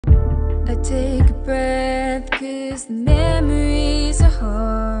'cause the memories are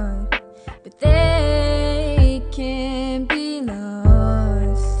hard, but they can't be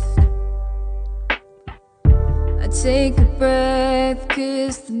lost. I take a breath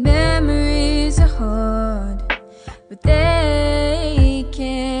 'cause the memories are hard, but they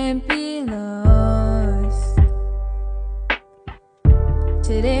can't be lost.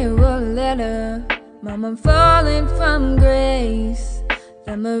 Today I wrote a letter, Mom, I'm falling from grace.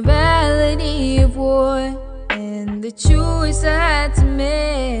 The morality of war and the choice I had to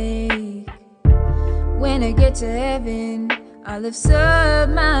make. When I get to heaven, I'll have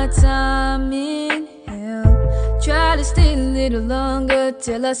served my time in hell. Try to stay a little longer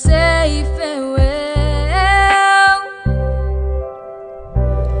till I say farewell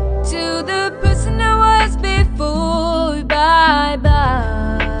to the person I was before.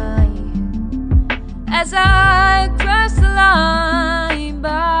 Bye-bye, as I cross the line.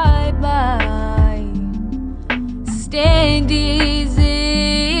 Bye-bye, stand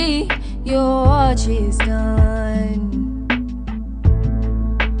easy, your watch is done.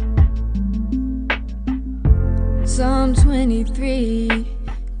 Psalm 23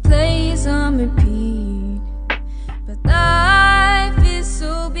 plays on repeat, but life is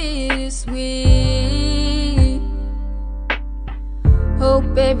so bittersweet.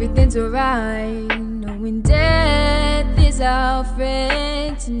 Hope everything's alright, knowing death is our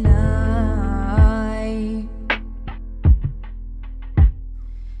friend tonight.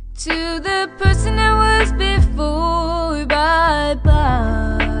 To the person I was before,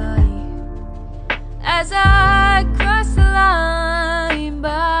 bye-bye, as I